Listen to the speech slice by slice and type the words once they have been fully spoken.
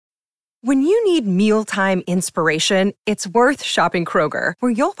When you need mealtime inspiration, it's worth shopping Kroger,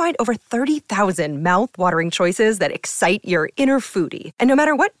 where you'll find over 30,000 mouth-watering choices that excite your inner foodie. And no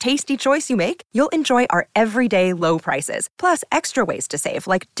matter what tasty choice you make, you'll enjoy our everyday low prices, plus extra ways to save,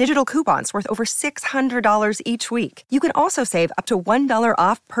 like digital coupons worth over $600 each week. You can also save up to $1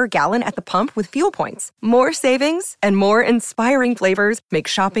 off per gallon at the pump with fuel points. More savings and more inspiring flavors make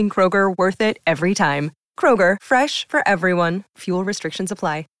shopping Kroger worth it every time. Kroger, fresh for everyone. Fuel restrictions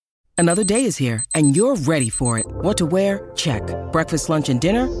apply. Another day is here, and you're ready for it. What to wear? Check. Breakfast, lunch, and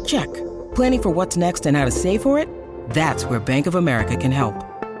dinner? Check. Planning for what's next and how to save for it? That's where Bank of America can help.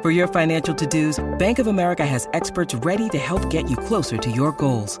 For your financial to-dos, Bank of America has experts ready to help get you closer to your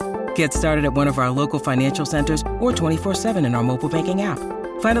goals. Get started at one of our local financial centers or 24/7 in our mobile banking app.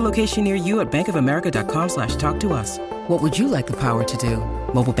 Find a location near you at bankofamerica.com/talktous. What would you like the power to do?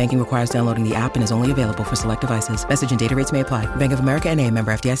 Mobile banking requires downloading the app and is only available for select devices. Message and data rates may apply. Bank of America N.A.,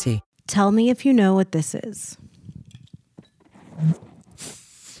 member FDIC. Tell me if you know what this is.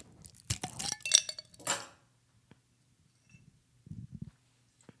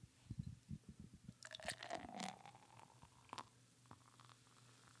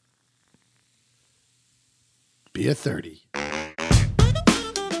 Be a 30.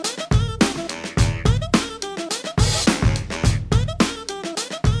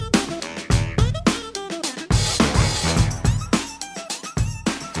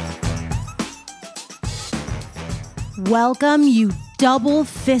 Welcome, you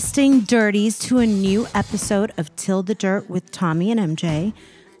double-fisting dirties, to a new episode of Till the Dirt with Tommy and MJ.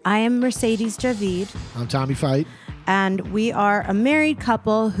 I am Mercedes Javid. I'm Tommy Fight. And we are a married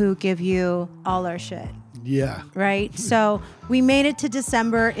couple who give you all our shit. Yeah. Right? So we made it to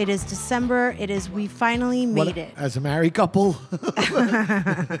December. It is December. We finally made it. As a married couple?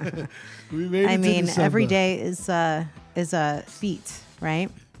 We made it to December. Every day is a feat, right?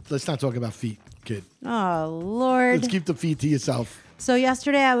 Let's not talk about feet, kid. Oh, Lord. Let's keep the feet to yourself. So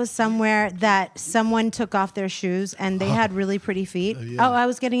yesterday I was somewhere that someone took off their shoes and they had really pretty feet. Yeah. Oh, I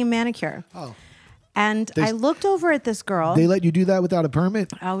was getting a manicure. Oh. And I looked over at this girl. They let you do that without a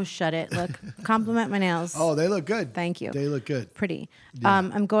permit? Oh, shut it. Look, compliment my nails. Oh, they look good. Thank you. They look good. Pretty. Yeah.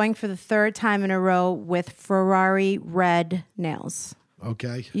 I'm going for the third time in a row with Ferrari red nails.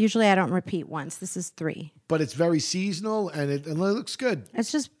 Okay. Usually I don't repeat once. This is 3. But it's very seasonal and it looks good.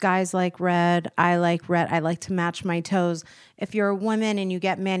 It's just guys like red. I like red. I like to match my toes. If you're a woman and you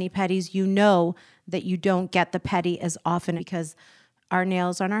get mani-pedis, you know that you don't get the pedi as often because our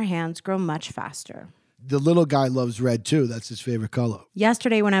nails on our hands grow much faster. The little guy loves red too. That's his favorite color.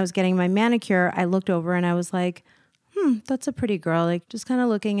 Yesterday when I was getting my manicure, I looked over and I was like, that's a pretty girl. Like, just kind of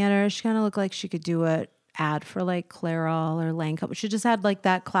looking at her. She kind of looked like she could do an ad for like Clairol or Lancome. She just had like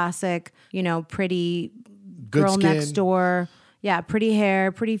that classic, pretty Good girl skin. next door. Yeah, pretty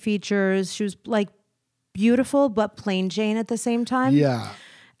hair, pretty features. She was like beautiful but plain Jane at the same time. Yeah.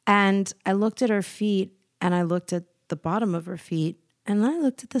 And I looked at her feet and I looked at the bottom of her feet and then I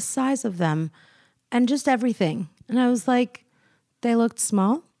looked at the size of them and just everything. And I was like, they looked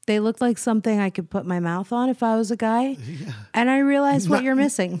small. They looked like something I could put my mouth on if I was a guy. Yeah. And I realized what you're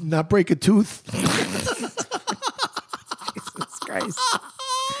missing. Not break a tooth. Jesus Christ.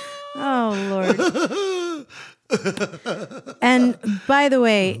 Oh, Lord. And by the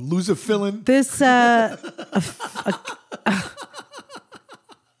way, Lose a filling. this,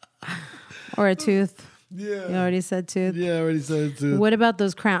 or a tooth. Yeah. You already said tooth. Yeah, I already said tooth. What about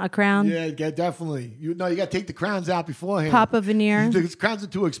those a crown? Yeah, definitely. You got to take the crowns out beforehand. Pop a veneer. The crowns are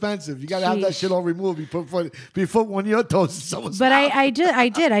too expensive. You got to have that shit all removed before one of your toes in someone's But mouth. I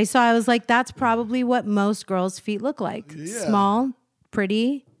did. I was like, that's probably what most girls' feet look like. Yeah. Small,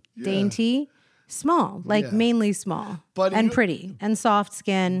 pretty, dainty, small, like mainly small, and pretty and soft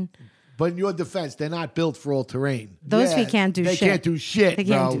skin. But in your defense, they're not built for all terrain. Those feet can't do shit. They can't do shit. They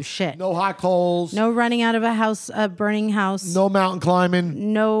can't do shit. No hot coals. No running out of a house, a burning house. No mountain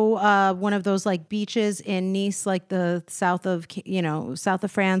climbing. No, one of those like beaches in Nice, like the south of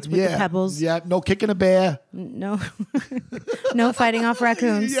France with the pebbles. Yeah. No kicking a bear. No, no fighting off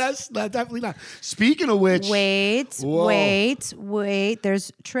raccoons. Yes, definitely not. Speaking of which, Wait.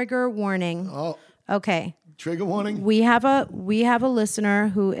 There's trigger warning. Oh, Okay. trigger warning. We have a listener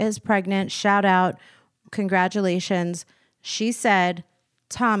who is pregnant. Shout out. Congratulations. She said,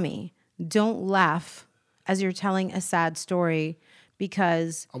 Tommy, don't laugh as you're telling a sad story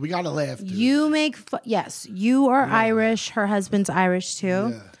because We got to laugh. Dude. you make yes, you are Irish. Her husband's Irish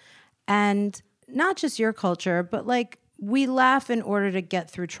too. Yeah. And not just your culture, but like we laugh in order to get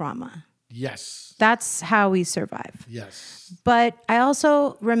through trauma. Yes. That's how we survive. Yes. But I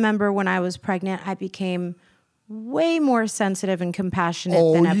also remember when I was pregnant, I became way more sensitive and compassionate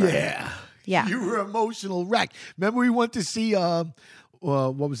than ever. Yeah. You were an emotional wreck. Remember we went to see, what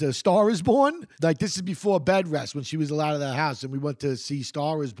was it, A Star Is Born? Like, this is before bed rest when she was allowed of the house, and we went to see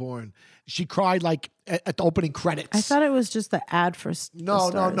Star Is Born. She cried like at the opening credits. I thought it was just the ad for No.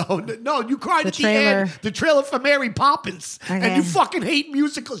 You cried at trailer. the trailer for Mary Poppins, and you fucking hate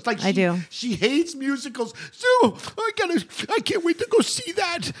musicals. Like I do. She hates musicals. So I can't wait to go see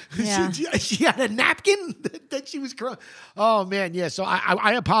that. Yeah. She had a napkin that she was crying. Oh man, yeah. So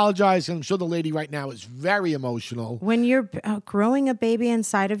I apologize. I'm sure the lady right now is very emotional. When you're growing a baby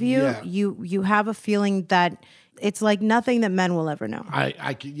inside of you, you have a feeling that it's like nothing that men will ever know.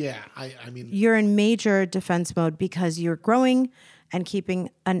 I mean, you're in major defense mode because you're growing and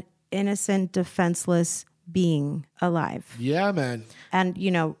keeping an innocent, defenseless being alive. Yeah, man. And,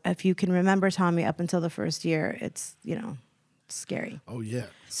 if you can remember Tommy up until the first year, it's, scary. Oh, yeah.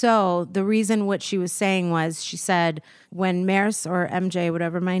 So the reason what she was saying was, she said, when Maris or MJ,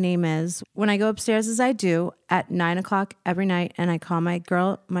 whatever my name is, when I go upstairs as I do at 9:00 every night, and I call my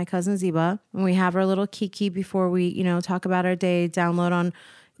cousin Ziba, and we have our little kiki before we, talk about our day, download on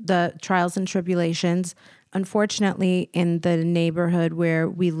the trials and tribulations. Unfortunately, in the neighborhood where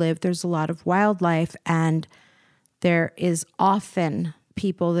we live, there's a lot of wildlife, and there is often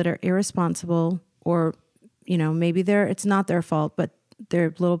people that are irresponsible, or maybe it's not their fault, but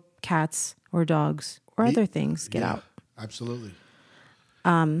their little cats or dogs or other things get out. Absolutely.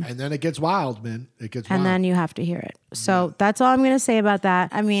 And then it gets wild, man. It gets wild. And then you have to hear it. So that's all I'm going to say about that.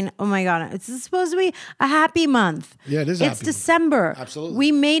 I mean, oh my God, it's supposed to be a happy month. Yeah, it is. It's December. Absolutely.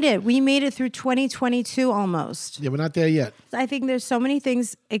 We made it. We made it through 2022 almost. Yeah, we're not there yet. I think there's so many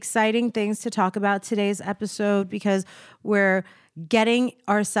things, exciting things to talk about today's episode, because we're getting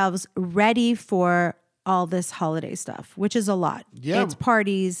ourselves ready for all this holiday stuff, which is a lot. Yeah. It's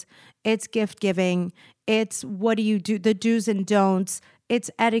parties, it's gift giving, it's what do you do, the do's and don'ts,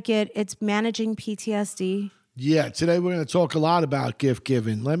 it's etiquette, it's managing PTSD. Yeah, today we're going to talk a lot about gift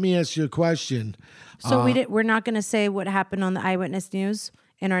giving. Let me ask you a question. So we're not going to say what happened on the Eyewitness News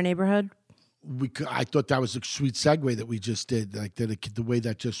in our neighborhood? I thought that was a sweet segue that we just did, like the way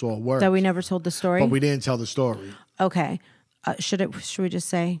that just all worked. That we never told the story? But we didn't tell the story. Okay. Should we just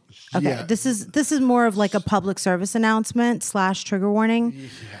say? Okay. Yeah. This is more of like a public service announcement / trigger warning.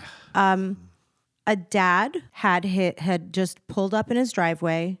 Yeah. A dad had just pulled up in his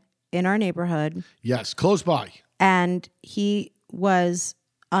driveway in our neighborhood. Yes, close by. And he was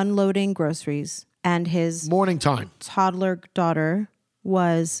unloading groceries, and his morning time toddler daughter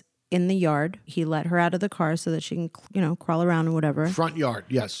was in the yard. He let her out of the car so that she can, crawl around and whatever. Front yard,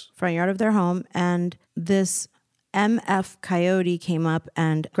 yes. Front yard of their home. And this MF coyote came up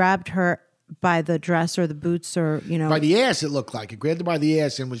and grabbed her by the dress or the boots or, by the ass, it looked like. It grabbed her by the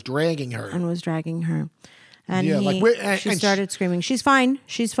ass and was dragging her. And she started screaming, she's fine.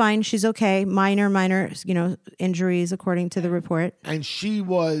 She's fine. She's okay. Minor, injuries according to the report. And she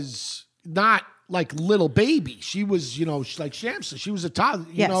was not like little baby. She was, like Shamsa. She was a toddler.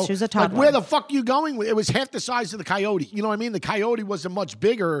 Yes, she was a toddler. Like, where the fuck are you going? It was half the size of the coyote. You know what I mean? The coyote wasn't much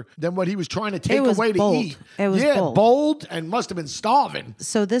bigger than what he was trying to take away bold. to eat. It was bold and must have been starving.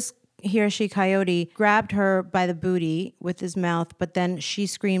 So this she coyote grabbed her by the booty with his mouth, but then she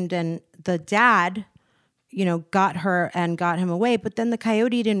screamed, and the dad, got her and got him away. But then the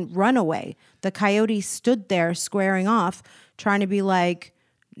coyote didn't run away. The coyote stood there squaring off, trying to be like,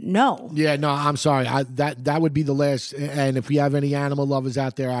 no. Yeah, no, I'm sorry. That would be the last. And if we have any animal lovers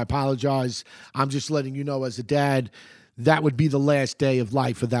out there, I apologize. I'm just letting you know, as a dad, that would be the last day of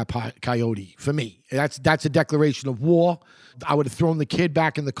life for that coyote for me. That's a declaration of war. I would have thrown the kid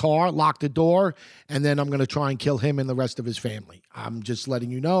back in the car, locked the door, and then I'm going to try and kill him and the rest of his family. I'm just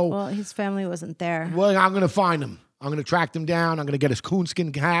letting you know. Well, his family wasn't there. Well, I'm going to find him. I'm going to track him down. I'm going to get his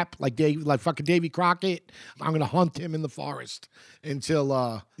coonskin cap like fucking Davy Crockett. I'm going to hunt him in the forest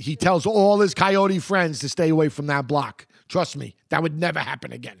until he tells all his coyote friends to stay away from that block. Trust me, that would never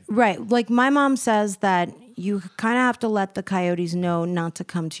happen again. Right. Like my mom says that you kind of have to let the coyotes know not to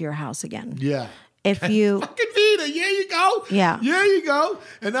come to your house again. Yeah. If you fucking Vita, yeah, you go. Yeah. Yeah, you go.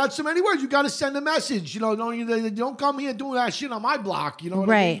 And not so many words. You got to send a message. Don't come here doing that shit on my block. You know what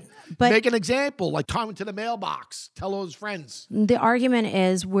I mean? But make an example, like come to the mailbox. Tell all his friends. The argument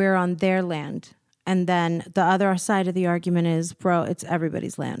is we're on their land. And then the other side of the argument is, bro, it's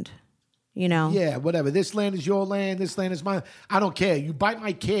everybody's land. Yeah, whatever. This land is your land. This land is mine. I don't care. You bite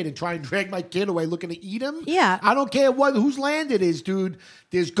my kid and try and drag my kid away looking to eat him. Yeah. I don't care whose land it is, dude.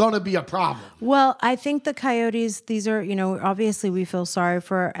 There's going to be a problem. Well, I think the coyotes, these are, obviously we feel sorry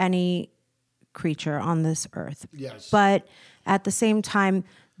for any creature on this earth. Yes. But at the same time,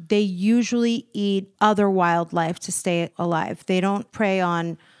 they usually eat other wildlife to stay alive. They don't prey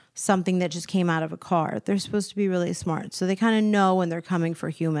on something that just came out of a car. They're supposed to be really smart. So they kind of know when they're coming for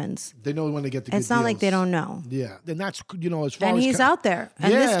humans. They know when they get the good It's not deals. like they don't know. Yeah. And that's, as far And as... he's out there.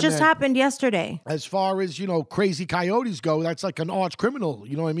 And Yeah, this just man. happened yesterday. As far as, crazy coyotes go, that's like an arch criminal.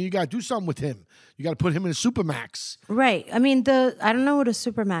 You know what I mean? You got to do something with him. You got to put him in a supermax. Right. I mean, I don't know what a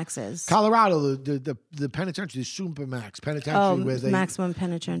supermax is. Colorado, the penitentiary, the supermax penitentiary, where they maximum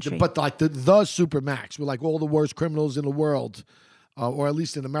penitentiary. but like the supermax, where like all the worst criminals in the world, or at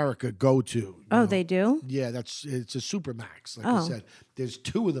least in America, go to. you know? They do? Yeah, it's a supermax. Like I said, there's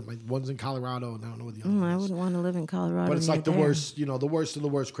two of them. Like, one's in Colorado, and I don't know what the other one I is. wouldn't want to live in Colorado. But it's like the near there. worst, the worst of the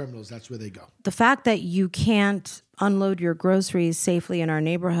worst criminals. That's where they go. The fact that you can't unload your groceries safely in our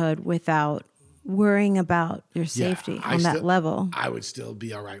neighborhood without worrying about your safety on that level. I would still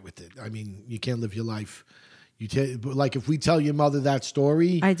be all right with it. I mean, you can't live your life. Like if we tell your mother that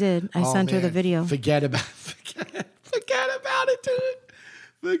story, I did. I sent her the video. Forget about it, dude.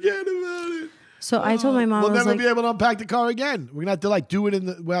 Forget about it. So I told my mom, We'll I was never like, be able to unpack the car again. We're gonna have to do it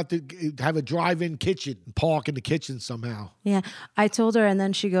we'll have to have a drive-in kitchen, park in the kitchen somehow. yeah. I told her, and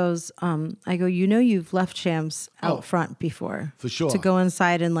then she goes, I go, you've left Shams out front before. For sure. To go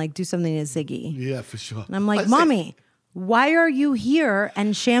inside and do something to Ziggy. Yeah, for sure. And I'm like, Mommy, why are you here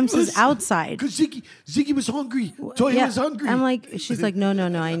and Shams is outside? Because Ziggy was hungry. Toya was hungry. I'm like, she's like, no,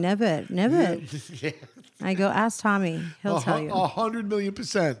 I never. Yeah. I go, ask Tommy. He'll tell you. 100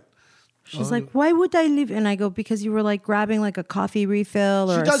 million%. She's like, why would I leave? And I go, because you were grabbing a coffee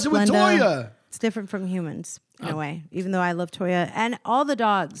refill or She does a it with Splenda. Toya. It's different from humans in a way, even though I love Toya and all the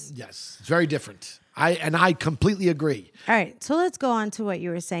dogs. Yes, it's very different. I completely agree. All right, so let's go on to what you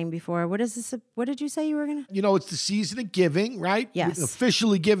were saying before. What is this? What did you say you were gonna? It's the season of giving, right? Yes.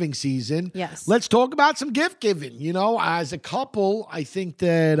 Officially giving season. Yes. Let's talk about some gift giving. As a couple, I think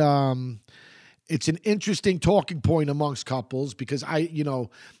that it's an interesting talking point amongst couples because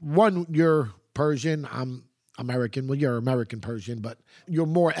one, you're Persian, I'm American. Well, you're American Persian, but you're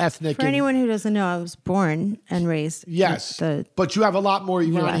more ethnic. For anyone who doesn't know, I was born and raised. Yes, in but you have a lot more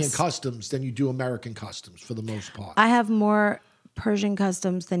Iranian US. customs than you do American customs for the most part. I have more Persian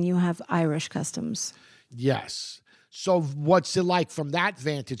customs than you have Irish customs. Yes. So what's it like from that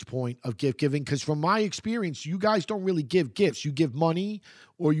vantage point of gift giving? Because from my experience, you guys don't really give gifts. You give money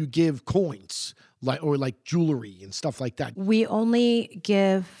or you give coins, like jewelry and stuff like that. We only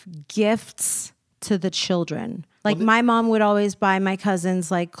give gifts to the children. My mom would always buy my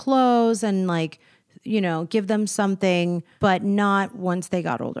cousins clothes and give them something, but not once they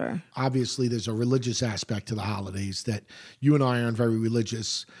got older. Obviously, there's a religious aspect to the holidays that you and I aren't very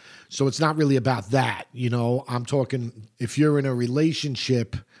religious. So it's not really about that. I'm talking if you're in a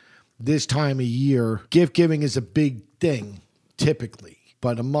relationship this time of year, gift giving is a big thing typically.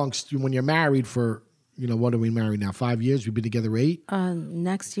 But when you're married for, what are we married now? 5 years? We've been together 8?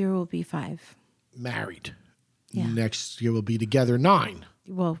 Next year will be 5. Married. Yeah. Next year we'll be together 9.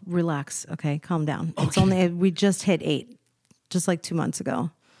 Well, relax. Okay, calm down. Okay. We just hit 8, just 2 months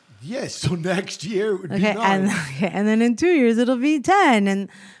ago. Yes, so next year it would be 9. And then in 2 years it'll be 10. And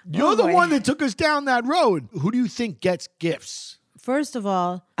you're the one that took us down that road. Who do you think gets gifts? First of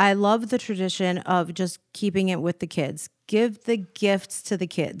all, I love the tradition of just keeping it with the kids. Give the gifts to the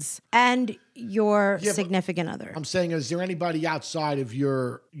kids and your significant other. I'm saying, is there anybody outside of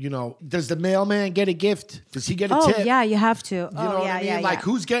your, does the mailman get a gift? Does he get a tip? Oh, yeah, you have to. You know what I mean?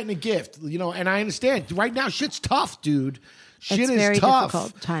 Who's getting a gift? And I understand. Right now, shit's tough, dude. Shit is very tough.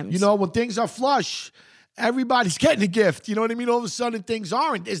 difficult times. When things are flush, everybody's getting a gift. You know what I mean? All of a sudden, things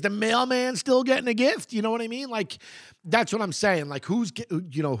aren't. Is the mailman still getting a gift? You know what I mean? That's what I'm saying. Who's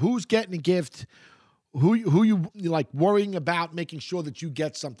getting a gift? Who you worrying about making sure that you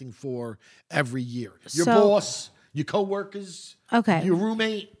get something for every year? Your boss, your coworkers, okay, your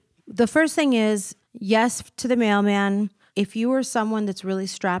roommate. The first thing is yes to the mailman. If you are someone that's really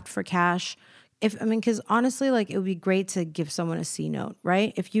strapped for cash, because honestly, it would be great to give someone a C note,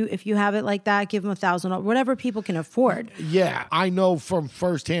 right? If you have it like that, give them $1,000, whatever people can afford. Yeah, I know from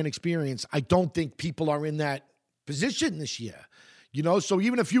firsthand experience. I don't think people are in that position this year. So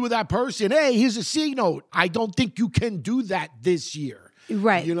even if you were that person, hey, here's a C note. I don't think you can do that this year.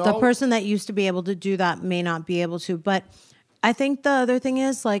 Right. The person that used to be able to do that may not be able to. But I think the other thing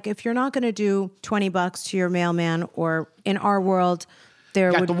is, if you're not going to do $20 to your mailman, or in our world,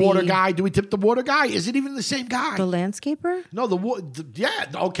 there would be... the water guy. Do we tip the water guy? Is it even the same guy? The landscaper? No, yeah,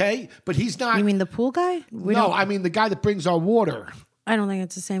 okay. But he's not... You mean the pool guy? I mean the guy that brings our water. I don't think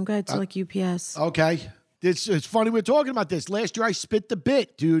it's the same guy. It's UPS. Okay. It's funny we're talking about this. Last year I spit the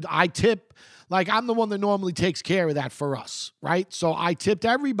bit, dude. I tip, like I'm the one that normally takes care of that for us, right? So I tipped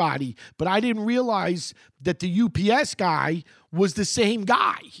everybody, but I didn't realize that the UPS guy was the same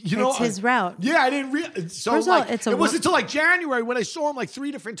guy. You know, It's his route. Yeah, I didn't realize. So First of all, like, it's a it wasn't ro- until like January when I saw him like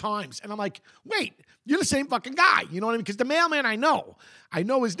 3 different times, and I'm like, wait, you're the same fucking guy. You know what I mean? Because the mailman I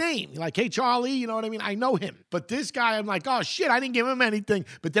know his name. Like, hey Charlie, you know what I mean? I know him. But this guy, I'm like, oh shit, I didn't give him anything.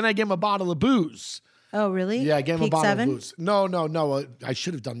 But then I gave him a bottle of booze. Oh, really? Yeah, I gave him Peak a bottle 7? of booze. No. I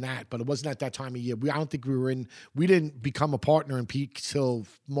should have done that, but it wasn't at that time of year. I don't think we didn't become a partner in Peak till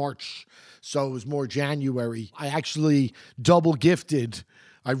March. So it was more January. I actually double gifted.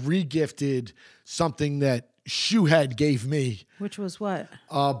 I re-gifted something that Shoehead gave me. Which was what?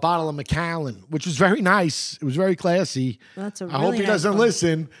 A bottle of Macallan, which was very nice. It was very classy. That's a I hope really he nice doesn't one.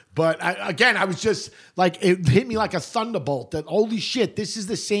 listen. But I was just like, it hit me like a thunderbolt that, holy shit, this is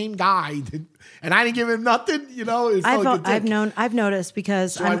the same guy. And I didn't give him nothing, you know? It felt like a dick. I've noticed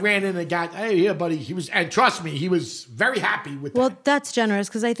because So I ran in and got, hey, yeah, buddy. He was, and trust me, he was very happy with well, that. that's generous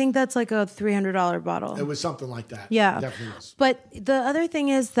because I think that's like a $300 bottle. It was something like that. Yeah. It definitely was. But the other thing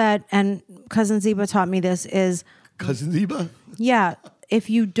is that, and Cousin Zeba taught me this, is Cousin Zeba? yeah, if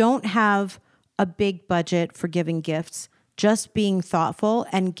you don't have a big budget for giving gifts, just being thoughtful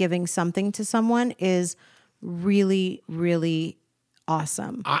and giving something to someone is really, really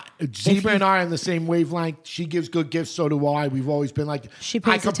awesome. Zebra and I are on the same wavelength. She gives good gifts, so do I. We've always been like, She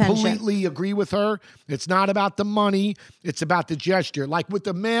pays I attention. completely agree with her. It's not about the money, it's about the gesture. Like with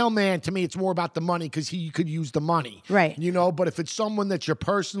the mailman, to me, it's more about the money because he could use the money. Right. You know, but if it's someone that you're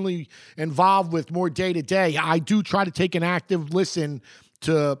personally involved with more day to day, I do try to take an active listen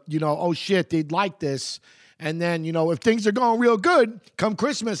to, you know, oh shit, they'd like this. And then, you know, if things are going real good, come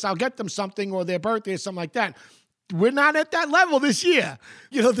Christmas, I'll get them something or their birthday or something like that. We're not at that level this year.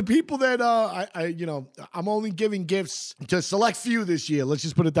 You know, the people that, I'm only giving gifts to a select few this year. Let's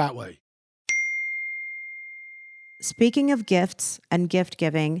just put it that way. Speaking of gifts and gift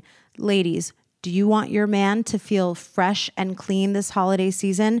giving, ladies, do you want your man to feel fresh and clean this holiday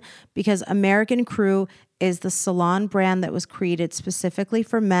season? Because American Crew is the salon brand that was created specifically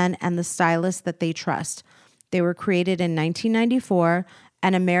for men and the stylists that they trust. They were created in 1994,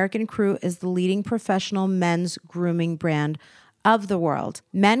 and American Crew is the leading professional men's grooming brand of the world.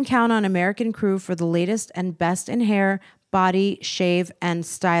 Men count on American Crew for the latest and best in hair, body, shave, and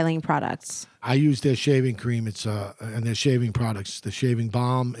styling products. I use their shaving cream. It's and their shaving products. The shaving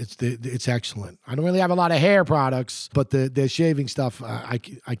balm. It's excellent. I don't really have a lot of hair products, but their shaving stuff, I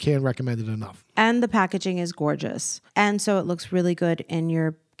can't recommend it enough. And the packaging is gorgeous. And so it looks really good in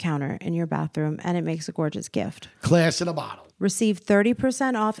your counter, in your bathroom, and it makes a gorgeous gift. Class in a bottle. Receive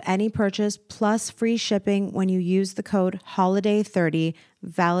 30% off any purchase plus free shipping when you use the code HOLIDAY30,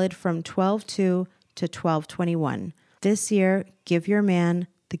 valid from 12/2 to 12/21. This year, give your man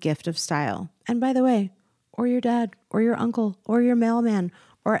the gift of style. And by the way, or your dad, or your uncle, or your mailman,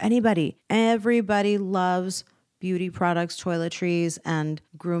 or anybody. Everybody loves beauty products, toiletries, and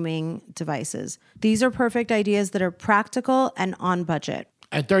grooming devices. These are perfect ideas that are practical and on budget.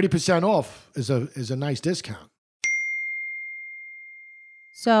 And 30% off is a nice discount.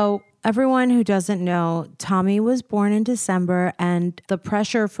 So everyone who doesn't know, Tommy was born in December, and the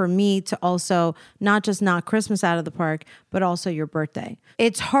pressure for me to also not just knock Christmas out of the park, but also your birthday.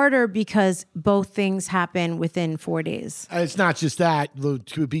 It's harder because both things happen within 4 days. It's not just that.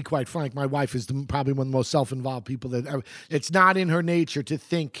 To be quite frank, my wife is probably one of the most self-involved people that ever. It's not in her nature to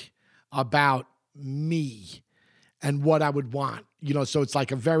think about me and what I would want. You know, so it's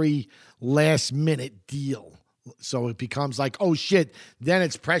like a very last-minute deal. So it becomes like, oh shit, then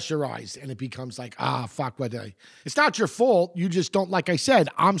it's pressurized and it becomes like, fuck what it's not your fault. You just don't, like I said,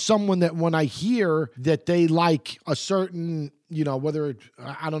 I'm someone that when I hear that they like a certain, you know, whether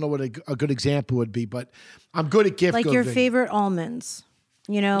I don't know what a good example would be, but I'm good at gift Like giving. your favorite almonds,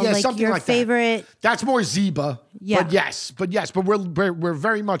 you know, Yeah, like something your like favorite. That's more Zeba. Yeah. But we're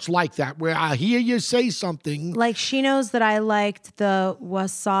very much like that. Where I hear you say something. Like she knows that I liked the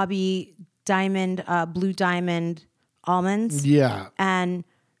wasabi diamond, blue diamond almonds. Yeah. And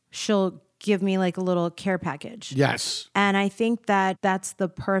she'll give me like a little care package. Yes. And I think that that's the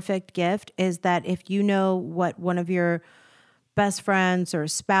perfect gift, is that if you know what one of your best friends or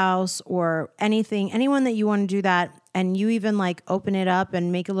spouse or anyone that you want to do that, and you even like open it up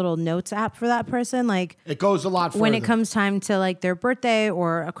and make a little notes app for that person, like it goes a lot further. when it comes time to like their birthday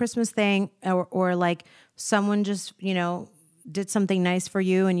or a Christmas thing, or like someone just, you know, did something nice for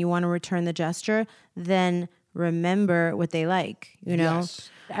you and you want to return the gesture, then remember what they like, you know? Yes.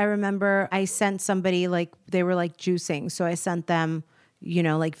 I remember I sent somebody, like, they were like juicing. So I sent them, you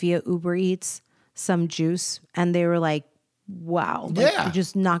know, like via Uber Eats, some juice, and they were like, wow. Like, Yeah. you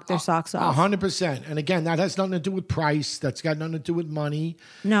just knocked their socks off. 100%. And again, that has nothing to do with price. That's got nothing to do with money.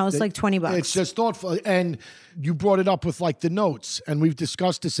 No, it's like $20. It's just thoughtful. And you brought it up with like the notes, and we've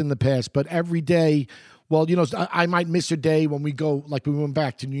discussed this in the past, but every day, well, you know, I might miss a day when we go, like we went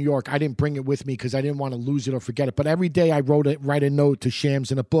back to New York. I didn't bring it with me because I didn't want to lose it or forget it. But every day I write a note to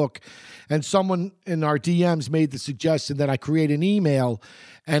Shams in a book. And someone in our DMs made the suggestion that I create an email.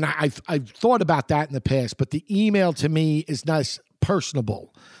 And I've thought about that in the past. But the email to me is not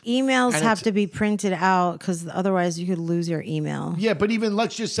personable. Emails And have it's- to be printed out because otherwise you could lose your email. Yeah, but even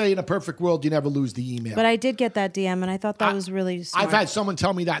let's just say in a perfect world, you never lose the email. But I did get that DM, and I thought that was really smart. I've had someone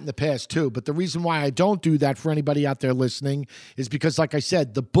tell me that in the past too. But the reason why I don't do that for anybody out there listening is because, like I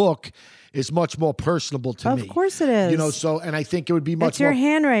said, the book is much more personable to me. Of course it is. You know, so, and I think it would be much It's your more.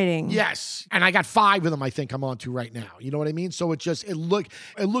 handwriting. Yes, and I got 5 of them. I think I'm on to right now. You know what I mean? So it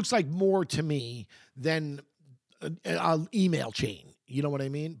looks like more to me than an email chain. You know what I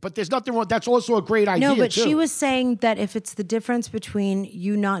mean? But there's nothing wrong. That's also a great idea. No, but too. she was saying that if it's the difference between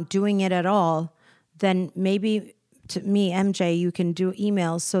you not doing it at all, then maybe to me, MJ, you can do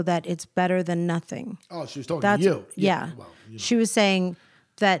emails so that it's better than nothing. Oh, she was talking That's to you. yeah. Well, you know. She was saying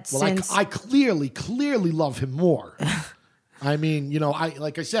that Well, since I clearly love him more. I mean, you know,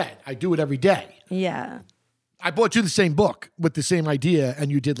 like I said, I do it every day. yeah. I bought you the same book with the same idea,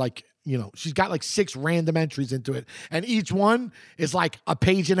 and you did like, you know, she's got like 6 random entries into it, and each one is like a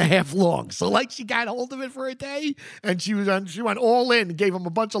page and a half long. So like she got hold of it for a day, and she went all in, gave him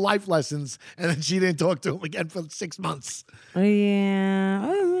a bunch of life lessons, and then she didn't talk to him again for 6 months.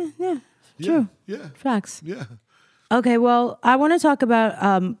 Yeah. Yeah. True. Yeah. Facts. Yeah. Okay, well, I want to talk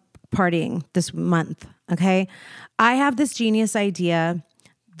about partying this month, okay? I have this genius idea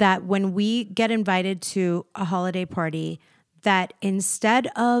that when we get invited to a holiday party, that instead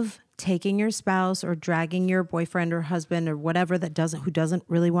of taking your spouse or dragging your boyfriend or husband or whatever who doesn't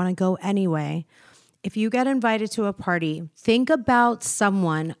really want to go anyway, if you get invited to a party, think about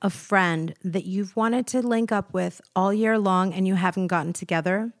someone, a friend that you've wanted to link up with all year long and you haven't gotten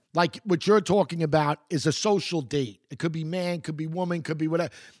together. Like what you're talking about is a social date. It could be man, could be woman, could be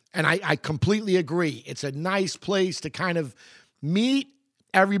whatever. And I completely agree. It's a nice place to kind of meet.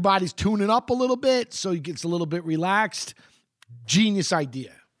 Everybody's tuning up a little bit, so it gets a little bit relaxed. Genius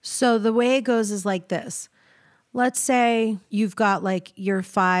idea. So the way it goes is like this. Let's say you've got like your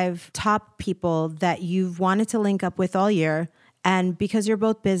 5 top people that you've wanted to link up with all year, and because you're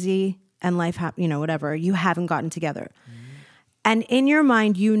both busy and life, whatever, you haven't gotten together. And in your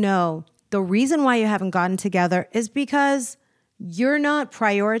mind, you know the reason why you haven't gotten together is because you're not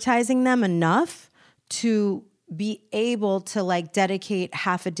prioritizing them enough to be able to like dedicate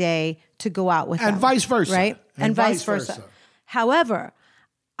half a day to go out with them. And vice versa. Right? And vice vice versa. versa. However,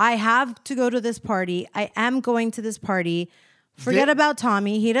 I have to go to this party. I am going to this party. Forget about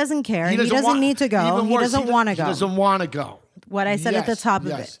Tommy. He doesn't care. He doesn't need to go. Even He worse, doesn't want to go. He doesn't want to go. What I said at the top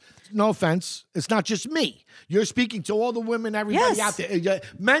of it. No offense. It's not just me. You're speaking to all the women, everybody Yes. out there.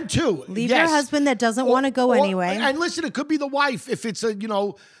 Men too. Leave Yes. your husband that doesn't want to go anyway. And listen, it could be the wife if it's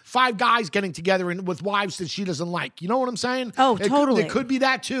 5 guys getting together and with wives that she doesn't like. You know what I'm saying? Oh, totally. It could be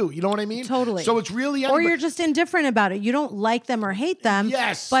that too. You know what I mean? Totally. So it's really or you're just indifferent about it. You don't like them or hate them.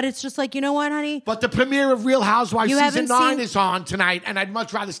 Yes. But it's just like, you know what, honey? But the premiere of Real Housewives You season haven't 9 seen- is on tonight, and I'd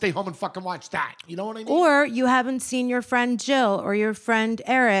much rather stay home and fucking watch that. You know what I mean? Or you haven't seen your friend Jill or your friend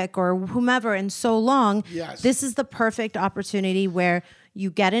Eric or whomever in so long. Yes. This is the perfect opportunity where you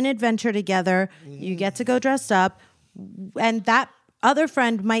get an adventure together, you get to go dressed up, and that other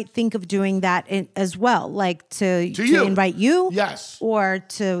friend might think of doing that as well, like to you. invite you, Yes. or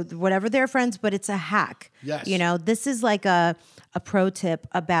to whatever their friends, but it's a hack. Yes. This is like a pro tip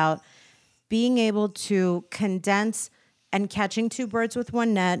about being able to condense and catching 2 birds with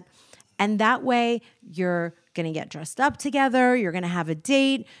one net. And that way you're going to get dressed up together. You're going to have a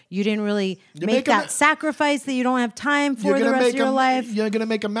date. You didn't really make that sacrifice that you don't have time for the rest of your life. You're going to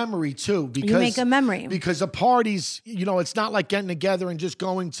make a memory too. Because, You make a memory. Because the parties, it's not like getting together and just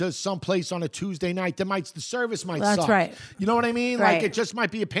going to some place on a Tuesday night. The service might That's suck. right. You know what I mean? Right. Like it just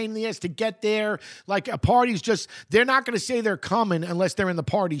might be a pain in the ass to get there. Like a party's they're not going to say they're coming unless they're in the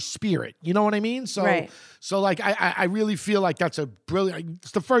party spirit. You know what I mean? So, Right. So like I really feel like that's a brilliant.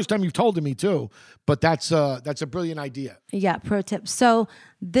 It's the first time you've told it me too, but that's a brilliant idea. Yeah, pro tip. So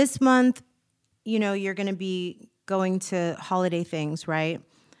this month, you're going to be going to holiday things, right?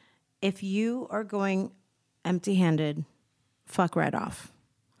 If you are going empty-handed, fuck right off.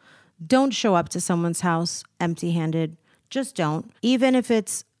 Don't show up to someone's house empty-handed. Just don't. Even if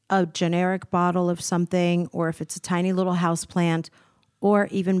it's a generic bottle of something or if it's a tiny little house plant Or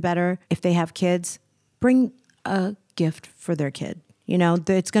even better, if they have kids, bring a gift for their kid. You know,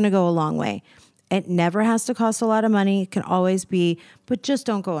 it's going to go a long way. It never has to cost a lot of money. It can always be, but just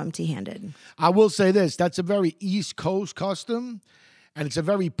don't go empty-handed. I will say this. That's a very East Coast custom, and it's a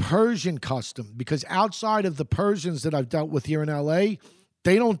very Persian custom, because outside of the Persians that I've dealt with here in L.A.,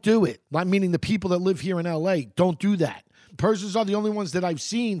 they don't do it. Not meaning the people that live here in L.A. don't do that. Persians are the only ones that I've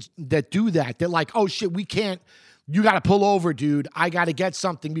seen that do that. They're like, oh, shit, we can't. You got to pull over, dude. I got to get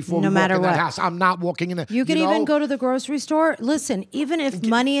something before we walk in that house. I'm not walking in there. You could even go to the grocery store. Listen, even if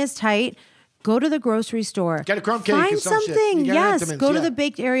money is tight, go to the grocery store. Get a crumb cake. Find or some something. Shit. Yes. Go to the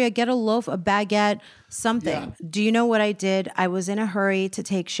baked area. Get a loaf, a baguette, something. Yeah. Do you know what I did? I was in a hurry to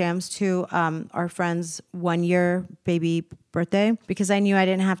take Shams to our friend's 1-year baby birthday, because I knew I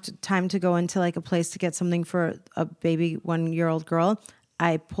didn't have time to go into like a place to get something for a baby 1-year-old girl.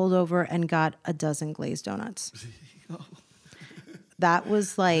 I pulled over and got a dozen glazed donuts. That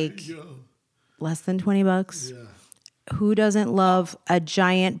was like less than $20. Yeah. Who doesn't love a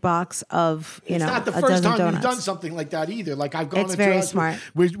giant box of, it's not the first time you've done something like that either. Like I've gone it's very smart.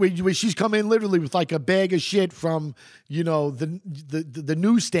 Where she's come in literally with like a bag of shit from, the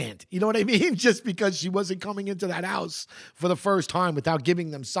newsstand. You know what I mean? Just because she wasn't coming into that house for the first time without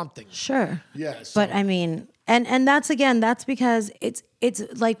giving them something. Sure. Yes. But I mean, and that's because it's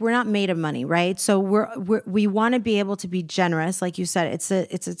like we're not made of money, right? So we want to be able to be generous. Like you said, it's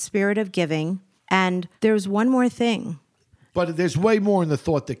a spirit of giving. And there's one more thing. But there's way more in the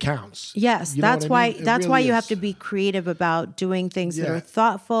thought that counts. Yes, that's why you have to be creative about doing things that are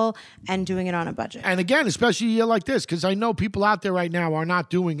thoughtful and doing it on a budget. And again, especially a year like this, because I know people out there right now are not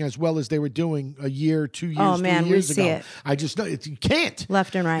doing as well as they were doing a year, 2 years, 3 years ago. We see it. I just know you can't.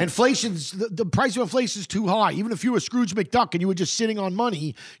 Left and right. Inflation's the price of inflation is too high. Even if you were Scrooge McDuck and you were just sitting on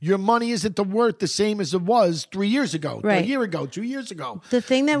money, your money isn't worth the same as it was 3 years ago, right. A year ago, 2 years ago. The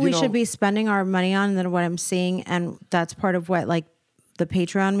thing that we should be spending our money on, and what I'm seeing, and that's part of what like the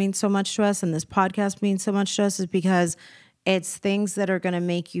Patreon means so much to us and this podcast means so much to us, is because it's things that are going to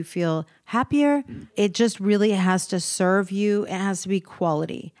make you feel happier. It just really has to serve you. It has to be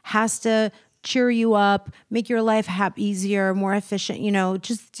quality, has to cheer you up, make your life easier, more efficient.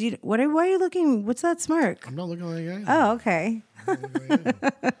 Why are you looking? What's that smirk? I'm not looking like I am. Oh, okay.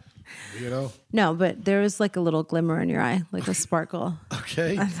 No, but there was like a little glimmer in your eye, like a sparkle.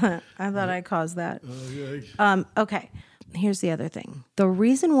 Okay. I thought I caused that. Okay. Here's the other thing. The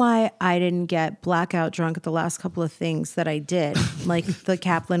reason why I didn't get blackout drunk at the last couple of things that I did, like the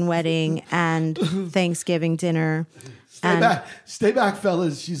Kaplan wedding and Thanksgiving dinner. Stay back,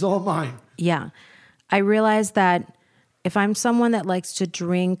 fellas. She's all mine. Yeah. I realized that if I'm someone that likes to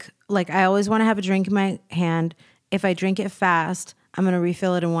drink, like I always want to have a drink in my hand. If I drink it fast, I'm going to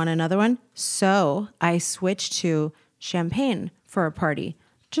refill it and want another one. So I switched to champagne for a party.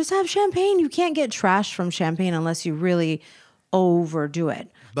 Just have champagne. You can't get trashed from champagne unless you really overdo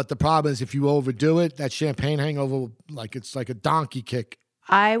it. But the problem is if you overdo it, that champagne hangover, it's like a donkey kick.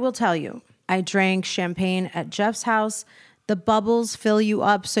 I will tell you, I drank champagne at Jeff's house. The bubbles fill you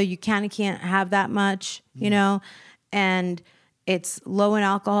up so you kind of can't have that much, and it's low in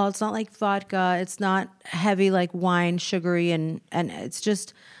alcohol. It's not like vodka. It's not heavy like wine, sugary, and it's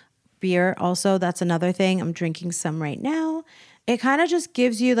just beer. Also, that's another thing. I'm drinking some right now. It kind of just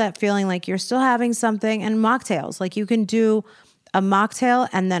gives you that feeling like you're still having something. And mocktails, like you can do a mocktail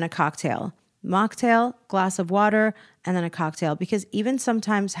and then a cocktail. Mocktail, glass of water, and then a cocktail. Because even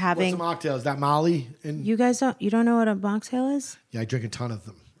sometimes having... What's a mocktail? Is that Molly? You don't know what a mocktail is? Yeah, I drink a ton of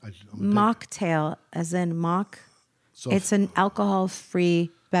them. Mocktail, as in mock. It's an alcohol-free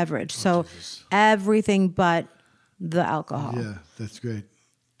beverage. Everything but the alcohol. Yeah, that's great.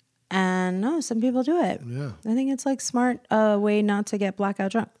 And no, some people do it. Yeah. I think it's like smart way not to get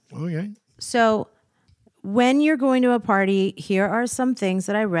blackout drunk. Okay. So when you're going to a party, here are some things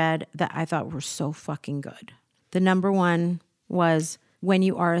that I read that I thought were so fucking good. The number one was when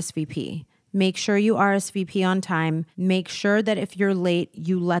you RSVP. Make sure you RSVP on time. Make sure that if you're late,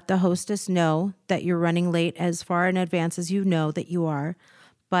 you let the hostess know that you're running late as far in advance as you know that you are.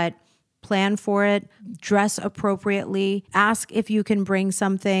 But plan for it, dress appropriately, ask if you can bring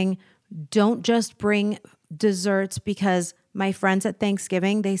something. Don't just bring desserts, because my friends at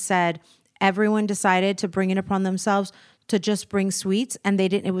Thanksgiving, they said everyone decided to bring it upon themselves to just bring sweets, and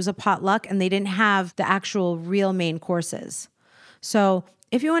it was a potluck, and they didn't have the actual real main courses. So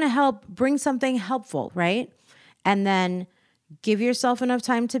if you want to help, bring something helpful, right? And then give yourself enough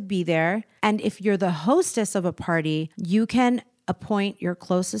time to be there. And if you're the hostess of a party, you can appoint your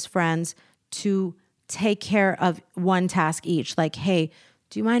closest friends to take care of one task each. Like, hey,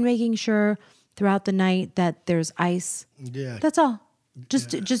 do you mind making sure throughout the night that there's ice? Yeah. That's all.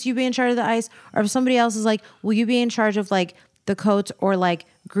 Just you be in charge of the ice. Or if somebody else is like, will you be in charge of like the coats or like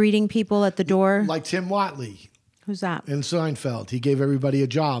greeting people at the door? Like Tim Watley. Who's that? In Seinfeld. He gave everybody a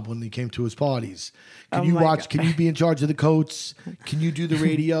job when they came to his parties. Can Oh you my watch? God. Can you be in charge of the coats? Can you do the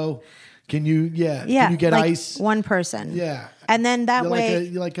radio? Can you? Yeah. Yeah. Can you get like ice? one person. Yeah. And then that way,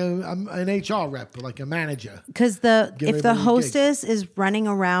 you're like an HR rep, like a manager. because if everybody the a gig. hostess is running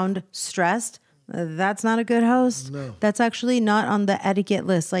around stressed, that's not a good host. No. That's actually not on the etiquette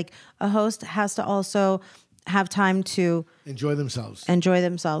list. Like a host has to also have time to Enjoy themselves. enjoy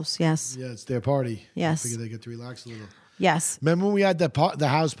themselves. Yes. Yeah, it's their party. Yes. I figure they get to relax a little. Yes. Remember when we had the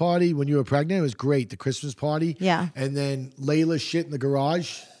house party when you were pregnant? It was great. The Christmas party. Yeah. And then Layla shit in the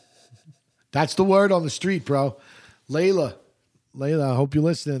garage. That's the word on the street, bro. Layla, I hope you're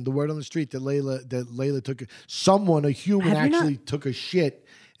listening. The word on the street that Layla took a human Have you actually took a shit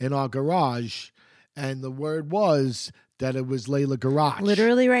in our garage, and the word was that it was Layla garage.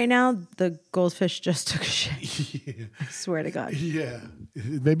 Literally right now, the goldfish just took a shit. I swear to God. Yeah,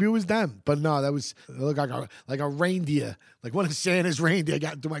 maybe it was them, but no, it looked like a reindeer, like one of Santa's reindeer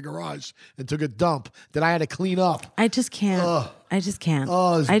got into my garage and took a dump that I had to clean up. I just can't. I just can't.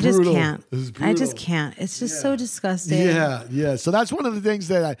 Oh, it's I just brutal. can't. It's I just brutal. can't. It's just so disgusting. Yeah. So that's one of the things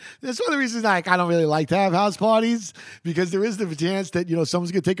that's one of the reasons I don't really like to have house parties, because there is the chance that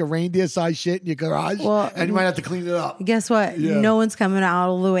someone's gonna take a reindeer-sized shit in your garage, and you might have to clean it up. Guess what? Yeah. No one's coming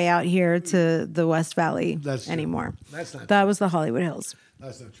all the way out here to the West Valley That's true. anymore. That's not That true. was the Hollywood Hills.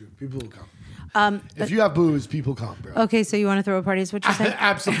 That's not true. People will come. If you have booze, people come, bro. Okay, so you want to throw a party? Is what you're saying?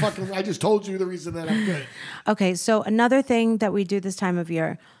 Absolutely. I just told you the reason that I'm good. Okay, so another thing that we do this time of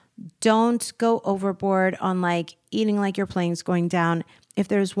year, don't go overboard on like eating like your plane's going down. If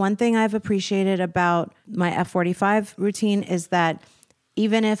there's one thing I've appreciated about my F45 routine is that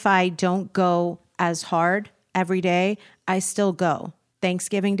even if I don't go as hard every day, I still go.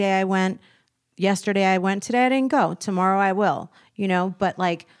 Thanksgiving Day I went, yesterday I went, today I didn't go, tomorrow I will, but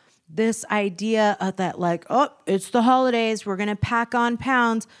like this idea of that like, oh, it's the holidays, we're going to pack on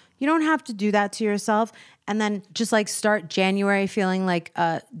pounds. You don't have to do that to yourself and then just like start January feeling like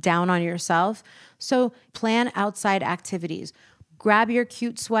down on yourself. So plan outside activities. Grab your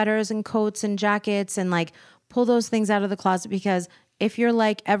cute sweaters and coats and jackets and like pull those things out of the closet, because if you're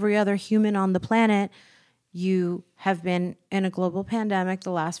like every other human on the planet, you have been in a global pandemic.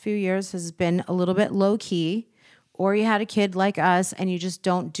 The last few years has been a little bit low key, or you had a kid like us and you just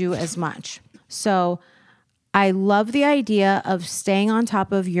don't do as much. So I love the idea of staying on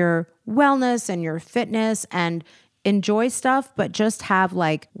top of your wellness and your fitness and enjoy stuff, but just have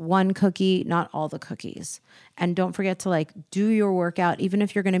like one cookie, not all the cookies. And don't forget to like do your workout, even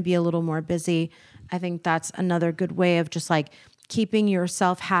if you're going to be a little more busy. I think that's another good way of just like keeping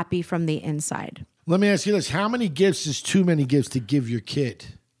yourself happy from the inside. Let me ask you this. How many gifts is too many gifts to give your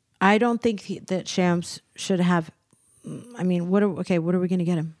kid? I don't think that Shams should have, what are we going to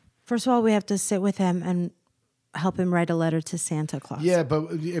get him? First of all, we have to sit with him and help him write a letter to Santa Claus. Yeah,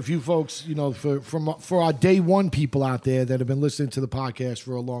 but if you folks, for our day one people out there that have been listening to the podcast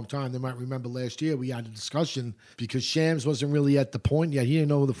for a long time, they might remember last year we had a discussion because Shams wasn't really at the point yet. He didn't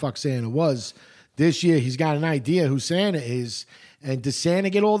know who the fuck Santa was. This year, he's got an idea who Santa is. And does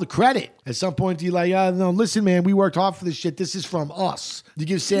Santa get all the credit? At some point, you're like, no, listen, man, we worked hard for this shit. This is from us. You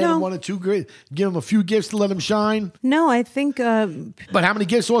give Santa one or two, give him a few gifts to let him shine. No, I think... But how many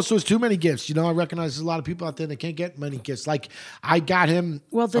gifts also is too many gifts? I recognize there's a lot of people out there that can't get many gifts. Like, I got him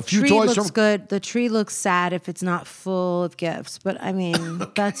the few tree toys looks good. The tree looks sad if it's not full of gifts. But,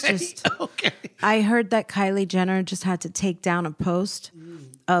 that's just... Okay. I heard that Kylie Jenner just had to take down a post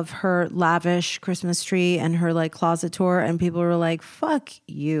of her lavish Christmas tree and her like closet tour, and people were like, fuck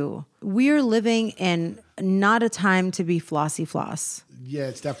you. We're living in not a time to be flossy floss. Yeah,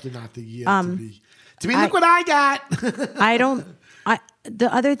 it's definitely not the year to be look what I got.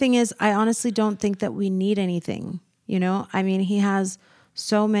 The other thing is, I honestly don't think that we need anything. He has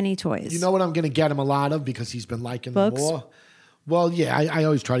so many toys. You know what I'm going to get him a lot of because he's been liking Books? them more? Well, yeah, I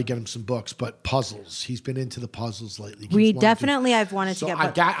always try to get him some books, but puzzles. He's been into the puzzles lately. I've wanted to get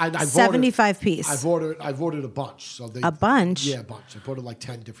I've 75 piece. I've ordered a bunch. So a bunch? Yeah, a bunch. I've ordered like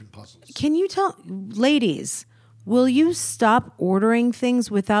 10 different puzzles. Can you tell, ladies, will you stop ordering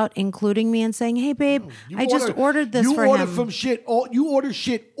things without including me and saying, hey, babe, I just ordered this for him. You order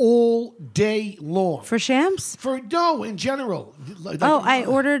shit all day long. For Shams? In general. I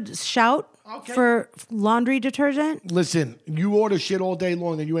ordered Shout for laundry detergent. Listen, you order shit all day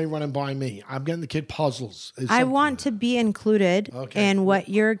long and you ain't running by me. I'm getting the kid puzzles. I want to be included in what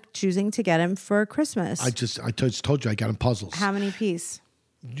you're choosing to get him for Christmas. I just told you I got him puzzles. How many piece?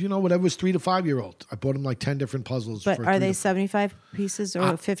 Whatever was 3 to 5 year old. I bought him like 10 different puzzles. But for are 3 they to 75 pieces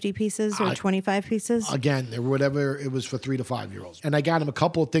or 50 pieces or 25 pieces? Again, whatever it was for 3 to 5 year olds. And I got him a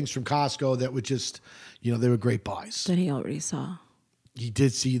couple of things from Costco that were just, they were great buys. That he already saw. He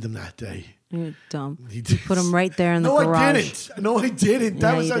did see them that day. You're dumb. He did. Put them right there in the garage. No, I didn't.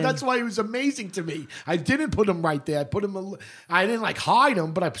 Yeah, That's why he was amazing to me. I didn't put him right there. I didn't like hide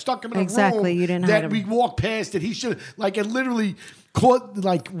him, but I stuck him in a room. Exactly, you didn't hide him. That we walked past it. He should it literally caught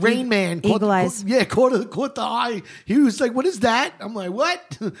like Rain Man. Eagle eyes. Caught the eye. He was like, "What is that?" I'm like,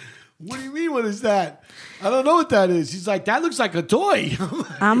 "What? What do you mean? What is that? I don't know what that is." He's like, "That looks like a toy."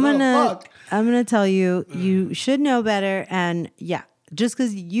 I'm gonna tell you, you should know better, and yeah. Just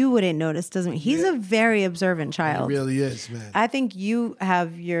because you wouldn't notice doesn't mean he's a very observant child. He really is, man. I think you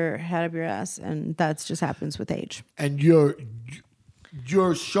have your head up your ass, and that just happens with age. And you're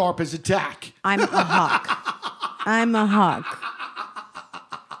sharp as a tack. I'm a hawk. I'm a hawk.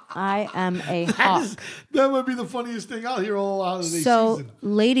 I am a hawk. That would be the funniest thing I'll hear all holiday season. So,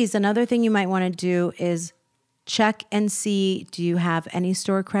 ladies, another thing you might want to do is check and see, do you have any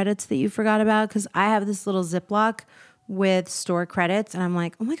store credits that you forgot about? Because I have this little Ziploc with store credits, and I'm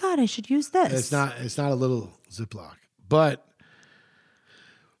like, oh my God, I should use this. It's not a little Ziploc. But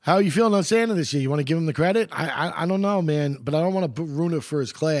how are you feeling on Santa this year? You want to give him the credit? I don't know, man, but I don't want to ruin it for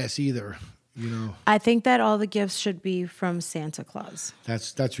his class either. I think that all the gifts should be from Santa Claus.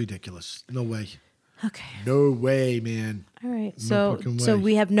 That's ridiculous. No way. Okay. No way, man. All right. No So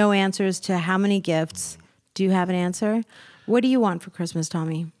we have no answers to how many gifts. Do you have an answer? What do you want for Christmas,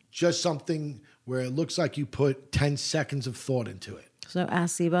 Tommy? Just something where it looks like you put 10 seconds of thought into it. So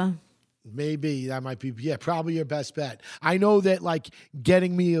ask Seba. Maybe that might be, probably your best bet. I know that like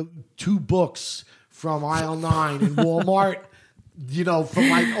getting me 2 books from aisle 9 in Walmart, from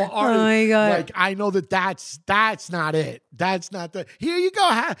like, oh my God. Like I know that's not it. That's not the, here you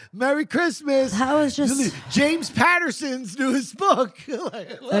go. Merry Christmas. That was just James Patterson's newest book.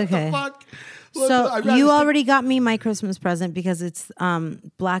 Like, what the fuck? So you already got me my Christmas present because it's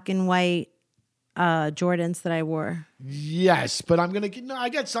black and white Jordans that I wore. Yes, but I'm gonna I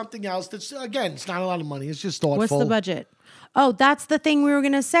got something else that's, again, it's not a lot of money. It's just thoughtful. What's the budget? Oh, that's the thing we were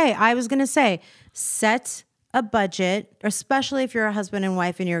gonna say. I was gonna say set a budget, especially if you're a husband and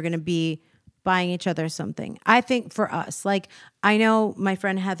wife and you're gonna be buying each other something. I think for us, like I know my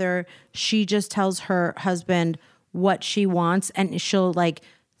friend Heather, she just tells her husband what she wants, and she'll like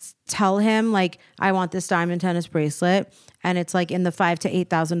tell him like, I want this diamond tennis bracelet, and it's like in the $5,000 to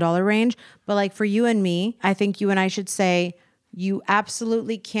 $8,000 range. But like for you and me, I think you and I should say you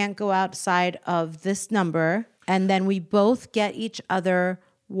absolutely can't go outside of this number, and then we both get each other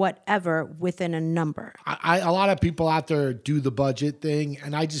whatever within a number. A lot of people out there do the budget thing,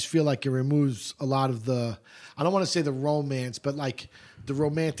 and I just feel like it removes a lot of the, I don't want to say the romance, but like the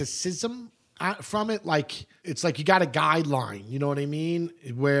romanticism from it. Like it's like you got a guideline, you know what I mean?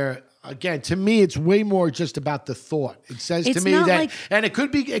 Where again, to me, it's way more just about the thought. It says to me that, like, and it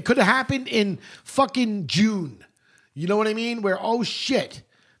could have happened in fucking June. You know what I mean? Where, oh shit,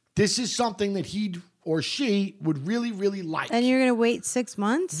 this is something that he or she would really, really like. And you're going to wait 6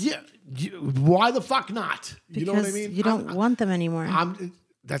 months? Yeah. Why the fuck not? Because you know what I mean? You don't want them anymore.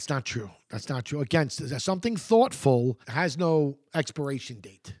 That's not true. That's not true. Again, something thoughtful has no expiration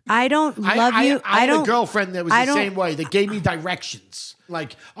date. I don't love you. I had a girlfriend that was the same way. That gave me directions.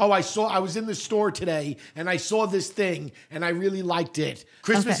 Like, I was in the store today and I saw this thing and I really liked it.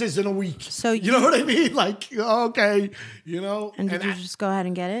 Christmas is in a week. So you know what I mean? Like, okay, And did you just go ahead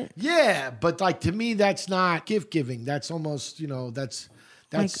and get it? Yeah, but like to me, that's not gift giving. That's almost, that's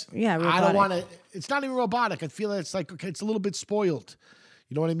like, robotic. I don't want to. It's not even robotic. I feel like it's like, okay, it's a little bit spoiled.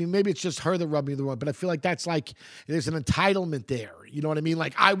 You know what I mean? Maybe it's just her that rubbed me the wrong, but I feel like that's like, there's an entitlement there. You know what I mean?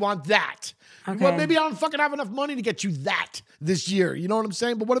 Like, I want that. Okay. Well, maybe I don't fucking have enough money to get you that this year. You know what I'm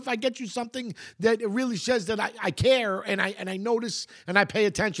saying? But what if I get you something that it really says that I care and I notice and I pay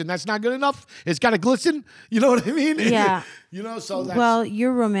attention? That's not good enough. It's got to glisten. You know what I mean? Yeah. So that's... Well,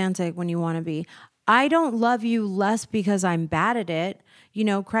 you're romantic when you want to be. I don't love you less because I'm bad at it.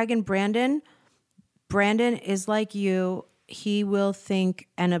 Craig and Brandon is like you. He will think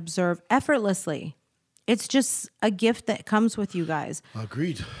and observe effortlessly. It's just a gift that comes with you guys.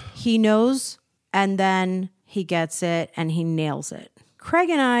 Agreed. He knows, and then he gets it, and he nails it. Craig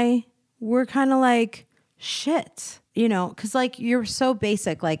and I, we're kind of like, shit, because like you're so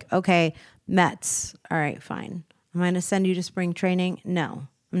basic. Like, okay, Mets. All right, fine. Am I going to send you to spring training? No,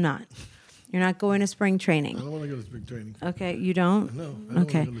 I'm not. You're not going to spring training. I don't want to go to spring training. Okay, you don't? No, I don't want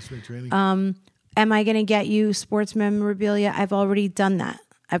to go to spring training. Am I going to get you sports memorabilia? I've already done that.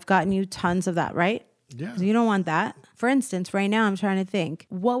 I've gotten you tons of that, right? Yeah. You don't want that. For instance, right now I'm trying to think,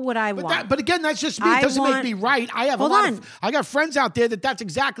 what would I want? But again, that's just me. It doesn't make me right. I have I got friends out there that's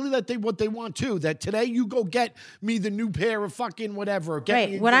exactly what they want too. That today you go get me the new pair of fucking whatever.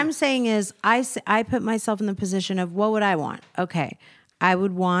 What I'm saying is I put myself in the position of what would I want? Okay. I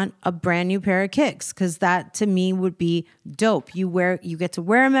would want a brand new pair of kicks because that to me would be dope. You get to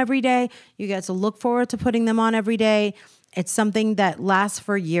wear them every day. You get to look forward to putting them on every day. It's something that lasts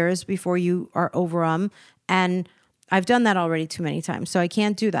for years before you are over them. And I've done that already too many times, so I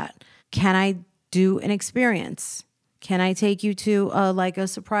can't do that. Can I do an experience? Can I take you to a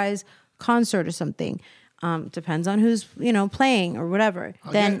surprise concert or something? Depends on who's playing or whatever.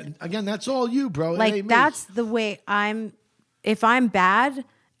 Then again, that's all you, bro. Like that's the way I'm. If I'm bad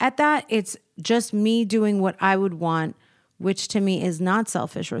at that, it's just me doing what I would want, which to me is not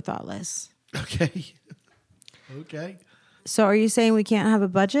selfish or thoughtless. Okay. Okay. So are you saying we can't have a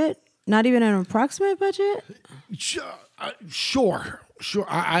budget? Not even an approximate budget? Sure. I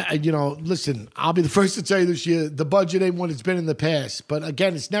listen, I'll be the first to tell you this year, the budget ain't what it's been in the past. But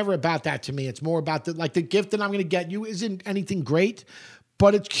again, it's never about that to me. It's more about the gift that I'm going to get you isn't anything great,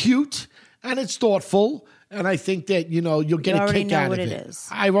 but it's cute and it's thoughtful. And I think that, you'll get a kick out of it. It is.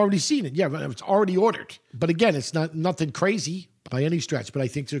 I've already seen it. Yeah, it's already ordered. But again, it's nothing crazy by any stretch. But I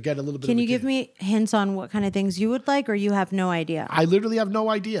think to get a little bit. Can you give me hints on what kind of things you would like, or you have no idea? I literally have no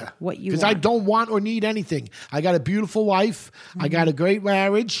idea what you want. Because I don't want or need anything. I got a beautiful wife. Mm-hmm. I got a great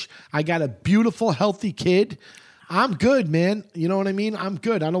marriage. I got a beautiful, healthy kid. I'm good, man. You know what I mean? I'm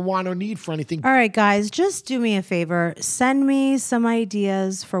good. I don't want or need for anything. All right, guys, just do me a favor. Send me some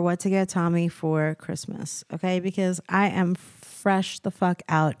ideas for what to get Tommy for Christmas, okay? Because I am fresh the fuck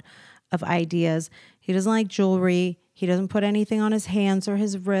out of ideas. He doesn't like jewelry. He doesn't put anything on his hands or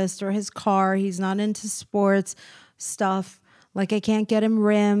his wrist or his car. He's not into sports stuff. Like I can't get him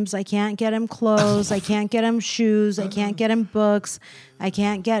rims. I can't get him clothes. I can't get him shoes. I can't get him books. I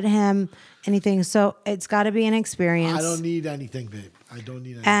can't get him anything. So it's got to be an experience. I don't need anything, babe. I don't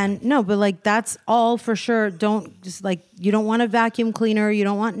need anything. And no, but that's all for sure. Don't just you don't want a vacuum cleaner. You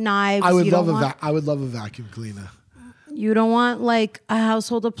don't want knives. I would love a vacuum cleaner. You don't want a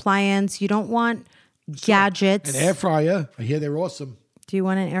household appliance. You don't want gadgets. An air fryer. I hear they're awesome. Do you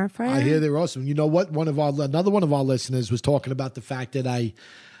want an air fryer? I hear they're awesome. You know what? Another one of our listeners was talking about the fact that I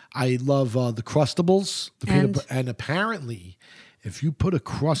love the Crustables, and apparently, if you put a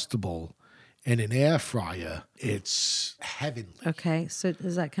Crustable in an air fryer, it's heavenly. Okay, so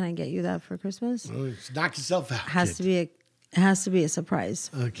can I get you that for Christmas? Knock yourself out. It has to be a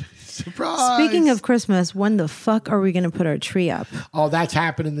surprise. Okay, surprise. Speaking of Christmas, when the fuck are we going to put our tree up? Oh, that's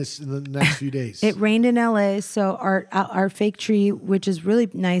happening in the next few days. It rained in LA, so our fake tree, which is really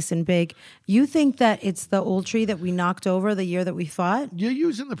nice and big, you think that it's the old tree that we knocked over the year that we fought? You're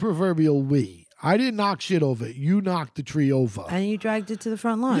using the proverbial we. I didn't knock shit over. You knocked the tree over. And you dragged it to the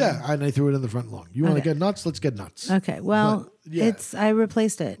front lawn. Yeah, and I threw it in the front lawn. You want to get nuts? Let's get nuts. Okay, well, I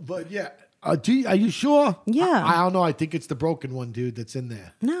replaced it. But yeah. Are you sure? Yeah. I don't know. I think it's the broken one, dude, that's in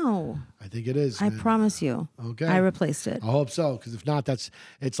there. No. I think it is. I promise you. Okay. I replaced it. I hope so, because if not,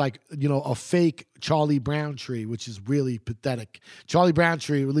 it's like, a fake Charlie Brown tree, which is really pathetic. Charlie Brown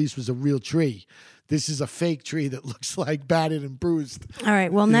tree, at least, was a real tree. This is a fake tree that looks like battered and bruised. All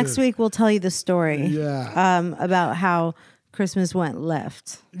right. Well, next week we'll tell you the story. Yeah. About how Christmas went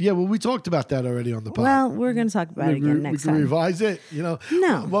left. Yeah, well, we talked about that already on the pod. Well, we're going to talk about it again next time. We can revise it, No.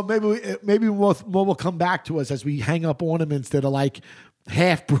 Well, maybe what will come back to us as we hang up ornaments that are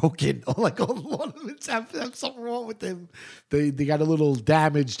half broken, or all the ornaments have something wrong with them. They got a little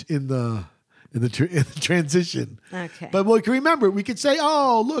damaged in the transition. Okay. But we can remember, we could say,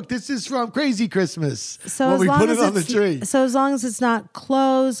 oh, look, this is from Crazy Christmas. So when we put it on the tree. So as long as it's not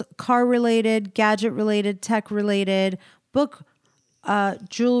clothes, car related, gadget related, tech related, book,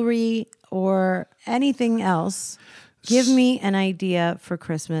 jewelry, or anything else, give me an idea for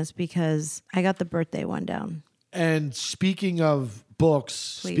Christmas, because I got the birthday one down. And speaking of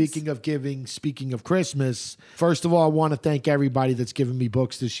books, Please. Speaking of giving, speaking of Christmas, first of all, I want to thank everybody that's given me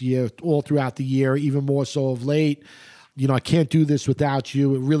books this year, all throughout the year, even more so of late. I can't do this without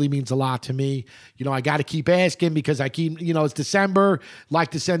you. It really means a lot to me. I got to keep asking, because I keep, it's December. Like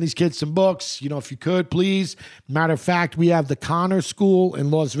to send these kids some books. If you could, please. Matter of fact, we have the Connor School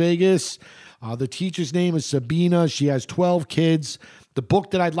in Las Vegas. The teacher's name is Sabina. She has 12 kids. The book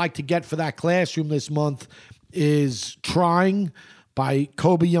that I'd like to get for that classroom this month is Trying by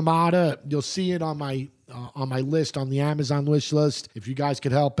Kobe Yamada. You'll see it on my list, on the Amazon wish list. If you guys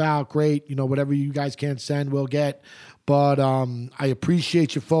could help out, great. Whatever you guys can send, we'll get. But I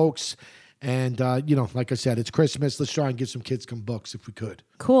appreciate you folks. And, like I said, it's Christmas. Let's try and give some kids some books if we could.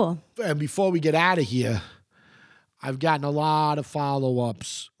 Cool. And before we get out of here, I've gotten a lot of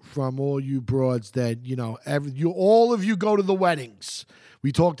follow-ups from all you broads that, all of you go to the weddings.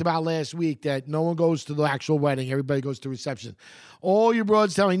 We talked about last week that no one goes to the actual wedding. Everybody goes to reception. All you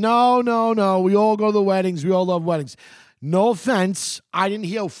broads tell me, no. We all go to the weddings. We all love weddings. No offense. I didn't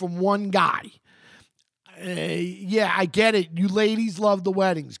hear from one guy. I get it. You ladies love the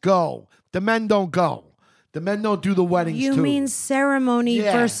weddings. Go. The men don't go. The men don't do the weddings too. You mean ceremony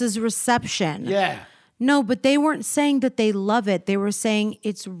versus reception. Yeah. No, but they weren't saying that they love it. They were saying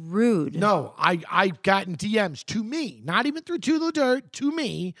it's rude. No, I've gotten DMs to me, not even through To The Dirt, to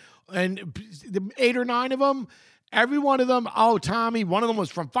me, and 8 or 9 of them, every one of them, Tommy, one of them was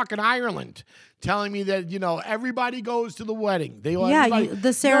from fucking Ireland, telling me that, everybody goes to the wedding.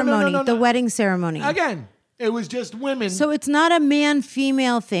 The ceremony, the wedding ceremony. Again, it was just women. So it's not a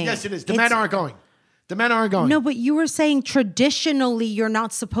man-female thing. Yes, it is. The men aren't going. The men aren't going. No, but you were saying traditionally you're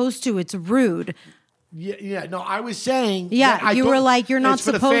not supposed to. It's rude. Yeah. No, I was saying. Yeah, you were like, you're not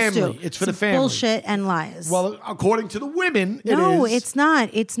supposed to. It's for the family. Bullshit and lies. Well, according to the women, No, it's not.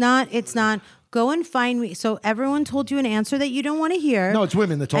 It's not. Go and find me. So everyone told you an answer that you don't want to hear. No, it's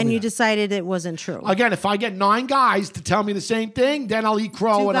women that told me. And you that. decided it wasn't true. Again, if I get 9 guys to tell me the same thing, then I'll eat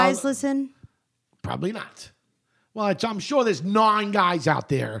crow. 2 guys listen? Probably not. Well, I'm sure there's 9 guys out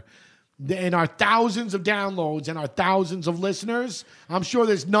there in our thousands of downloads and our thousands of listeners. I'm sure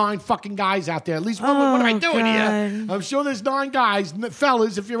there's 9 fucking guys out there. At least, what am I doing here? I'm sure there's 9 guys.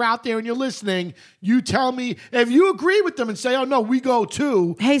 Fellas, if you're out there and you're listening, you tell me. If you agree with them and say, oh, no, we go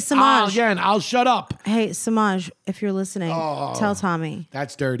too. Hey, Samaj. I'll shut up. Hey, Samaj, if you're listening, tell Tommy.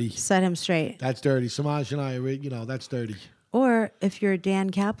 That's dirty. Set him straight. That's dirty. Samaj and I, that's dirty. Or if you're Dan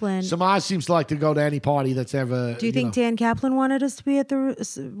Kaplan. Samaj seems to like to go to any party that's ever. Do you think Dan Kaplan wanted us to be at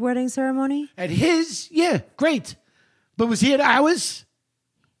the wedding ceremony? At his? Yeah, great. But was he at ours?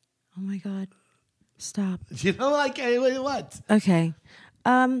 Oh my God. Stop. What? Okay.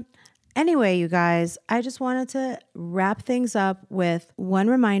 Anyway, you guys, I just wanted to wrap things up with one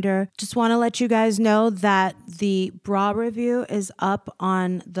reminder. Just want to let you guys know that the bra review is up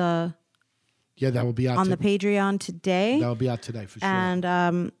on the. Yeah, that will be out on the Patreon today. That will be out today for sure. And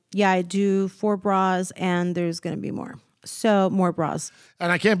I do 4 bras, and there's going to be more. So more bras.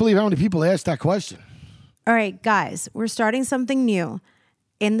 And I can't believe how many people asked that question. All right, guys, we're starting something new.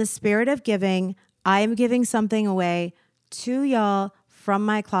 In the spirit of giving, I am giving something away to y'all from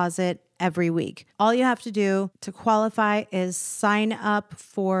my closet every week. All you have to do to qualify is sign up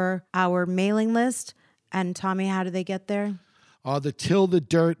for our mailing list. And Tommy, how do they get there? The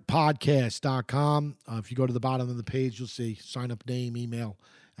TillTheDirtPodcast.com. If you go to the bottom of the page, you'll see sign up name, email,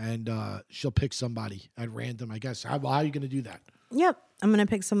 and she'll pick somebody at random, I guess. How are you going to do that? Yep. I'm going to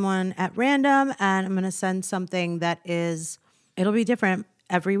pick someone at random, and I'm going to send something it'll be different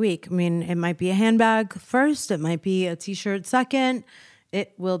every week. I mean, it might be a handbag first. It might be a t-shirt second.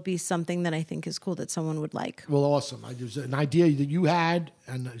 It will be something that I think is cool that someone would like. Well, awesome. There's an idea that you had,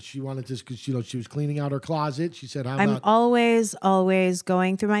 and she wanted this because she was cleaning out her closet. She said, I'm always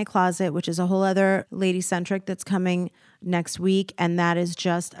going through my closet, which is a whole other lady-centric that's coming next week, and that is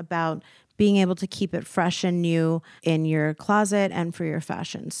just about being able to keep it fresh and new in your closet and for your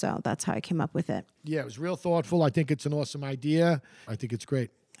fashion. So that's how I came up with it. Yeah, it was real thoughtful. I think it's an awesome idea. I think it's great.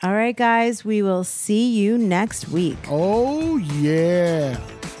 All right, guys, we will see you next week. Oh, yeah.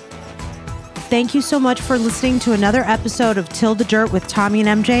 Thank you so much for listening to another episode of Till the Dirt with Tommy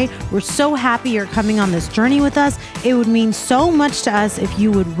and MJ. We're so happy you're coming on this journey with us. It would mean so much to us if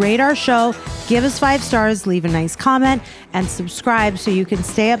you would rate our show, give us 5 stars, leave a nice comment, and subscribe so you can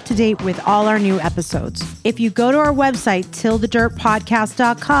stay up to date with all our new episodes. If you go to our website,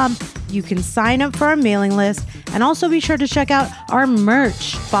 TillTheDirtPodcast.com, you can sign up for our mailing list and also be sure to check out our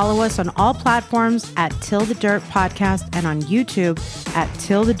merch. Follow us on all platforms at Till the Dirt Podcast and on YouTube at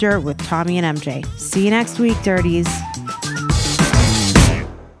Till the Dirt with Tommy and MJ. See you next week, Dirties.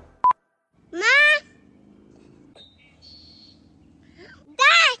 Ma?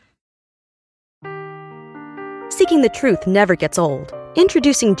 Dad? Seeking the truth never gets old.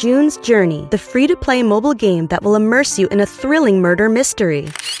 Introducing June's Journey, the free-to-play mobile game that will immerse you in a thrilling murder mystery.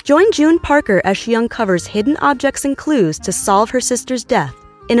 Join June Parker as she uncovers hidden objects and clues to solve her sister's death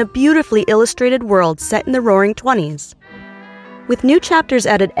in a beautifully illustrated world set in the Roaring '20s. With new chapters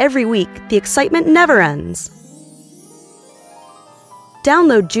added every week, the excitement never ends.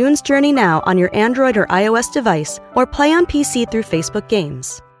 Download June's Journey now on your Android or iOS device or play on PC through Facebook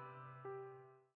Games.